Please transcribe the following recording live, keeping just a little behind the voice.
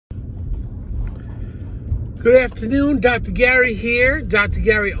Good afternoon, Dr. Gary here. Dr.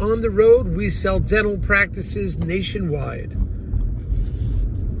 Gary on the road. We sell dental practices nationwide.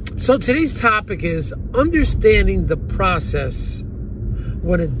 So today's topic is understanding the process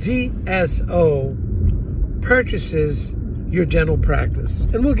when a DSO purchases your dental practice.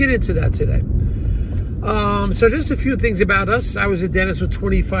 And we'll get into that today. So just a few things about us. I was a dentist for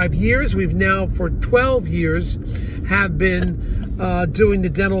 25 years. We've now, for 12 years, have been doing the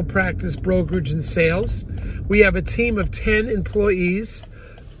dental practice brokerage and sales. We have a team of 10 employees,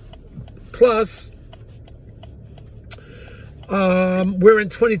 plus we're in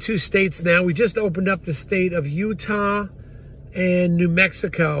 22 states now. We just opened up the state of Utah and New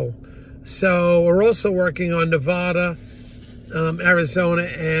Mexico. So we're also working on Nevada, Arizona,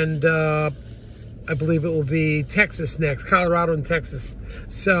 and I believe it will be Texas next, Colorado and Texas.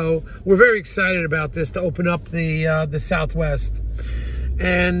 So we're very excited about this, to open up the Southwest.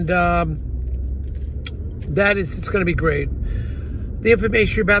 And it's going to be great. The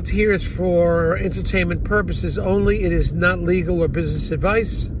information you're about to hear is for entertainment purposes only. It is not legal or business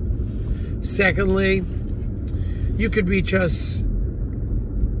advice. Secondly, you could reach us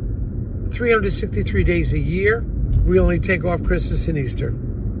 363 days a year. We only take off Christmas and Easter.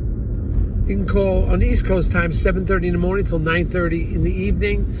 You can call on East Coast time, 7:30 in the morning till 9:30 in the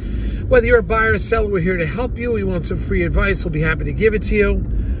evening. Whether you're a buyer or seller, we're here to help you. We want some free advice. We'll be happy to give it to you.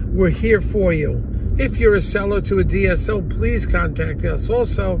 We're here for you. If you're a seller to a DSO, please contact us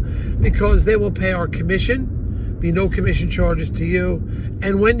also, because they will pay our commission. Be no commission charges to you.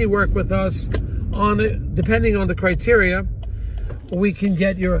 And when you work with us, depending on the criteria, we can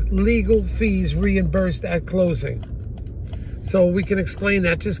get your legal fees reimbursed at closing. So we can explain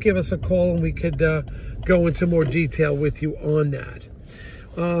that. Just give us a call and we could go into more detail with you on that.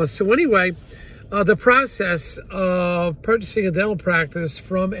 So anyway, the process of purchasing a dental practice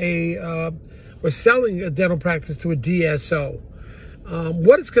from or selling a dental practice to a DSO.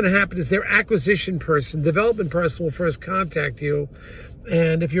 What is going to happen is their acquisition person, development person, will first contact you.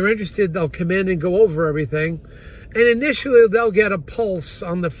 And if you're interested, they'll come in and go over everything. And initially, they'll get a pulse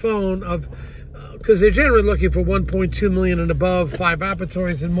on the phone of, because they're generally looking for 1.2 million and above, 5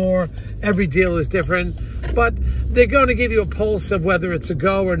 operatories and more. Every deal is different, but they're going to give you a pulse of whether it's a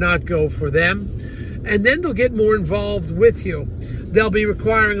go or not go for them. And then they'll get more involved with you. They'll be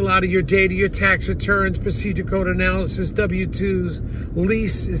requiring a lot of your data, your tax returns, procedure code analysis, W-2s,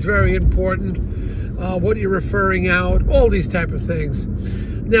 lease is very important, what you're referring out, all these type of things.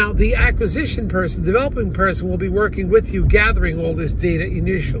 Now, the acquisition person, developing person, will be working with you, gathering all this data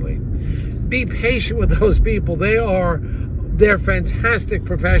initially. Be patient with those people. They're fantastic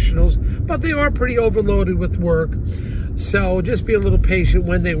professionals, but they are pretty overloaded with work. So just be a little patient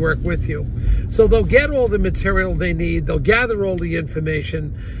when they work with you. So they'll get all the material they need. They'll gather all the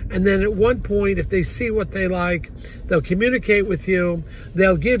information. And then at one point, if they see what they like, they'll communicate with you.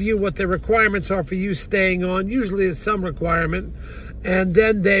 They'll give you what the requirements are for you staying on. Usually it's some requirement. And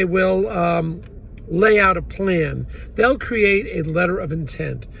then they will lay out a plan. They'll create a letter of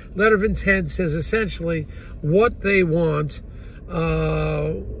intent. Letter of intent says essentially what they want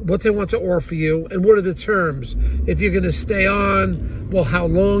to offer you, and what are the terms. If you're going to stay on, well, how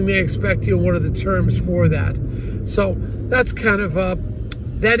long they expect you, and what are the terms for that. So that's kind of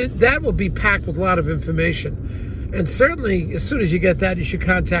that will be packed with a lot of information. And certainly, as soon as you get that, you should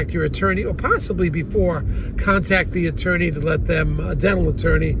contact your attorney, or possibly before, contact the attorney to let them, a dental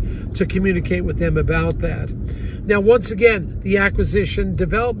attorney, to communicate with them about that. Now, once again, the acquisition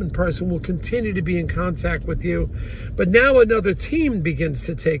development person will continue to be in contact with you, but now another team begins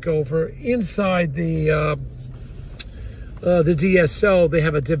to take over inside the DSO. They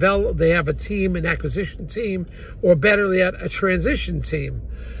have a team, an acquisition team, or better yet, a transition team.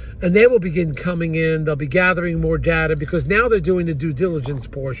 And they will begin coming in. They'll be gathering more data, because now they're doing the due diligence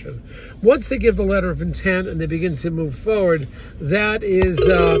portion. Once they give the letter of intent and they begin to move forward, that is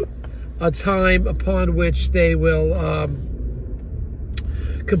a time upon which they will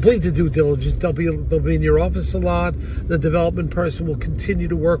complete the due diligence. They'll be in your office a lot. The development person will continue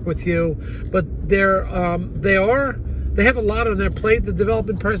to work with you, but they have a lot on their plate, the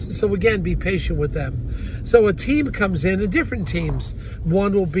development person. So again, be patient with them. So a team comes in different teams.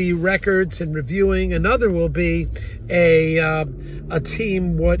 One will be records and reviewing. Another will be a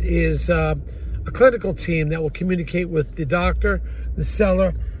team, what is a clinical team that will communicate with the doctor, the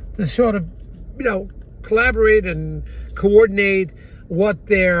seller, to sort of, collaborate and coordinate what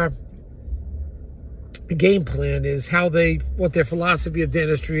their game plan is, what their philosophy of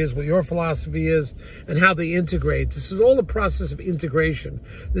dentistry is, what your philosophy is, and how they integrate. This is all a process of integration.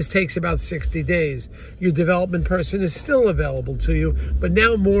 This takes about 60 days. Your development person is still available to you, but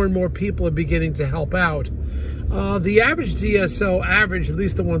now more and more people are beginning to help out. The average DSO, at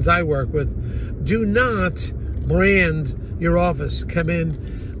least the ones I work with, do not brand your office. Come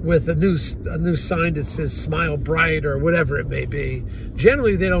in with a new sign that says "Smile Bright" or whatever it may be.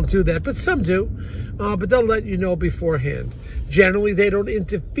 Generally, they don't do that, but some do. But they'll let you know beforehand. Generally, they don't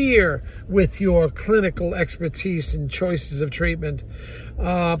interfere with your clinical expertise and choices of treatment.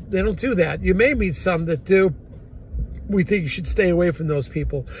 They don't do that. You may meet some that do. We think you should stay away from those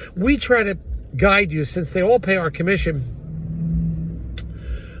people. We try to guide you, since they all pay our commission.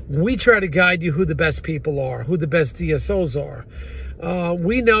 We try to guide you who the best people are, who the best DSOs are.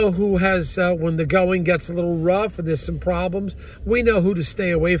 We know who has, when the going gets a little rough and there's some problems, we know who to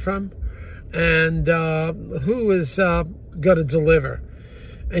stay away from and who is going to deliver.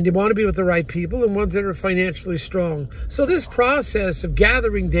 And you want to be with the right people and ones that are financially strong. So this process of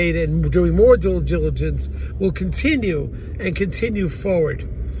gathering data and doing more due diligence will continue and continue forward.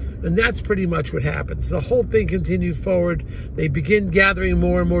 And that's pretty much what happens. The whole thing continues forward. They begin gathering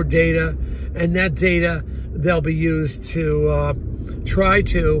more and more data, and that data they'll be used to try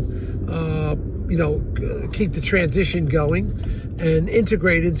to, keep the transition going and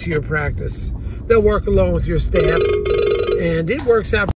integrate into your practice. They'll work along with your staff, and it works out.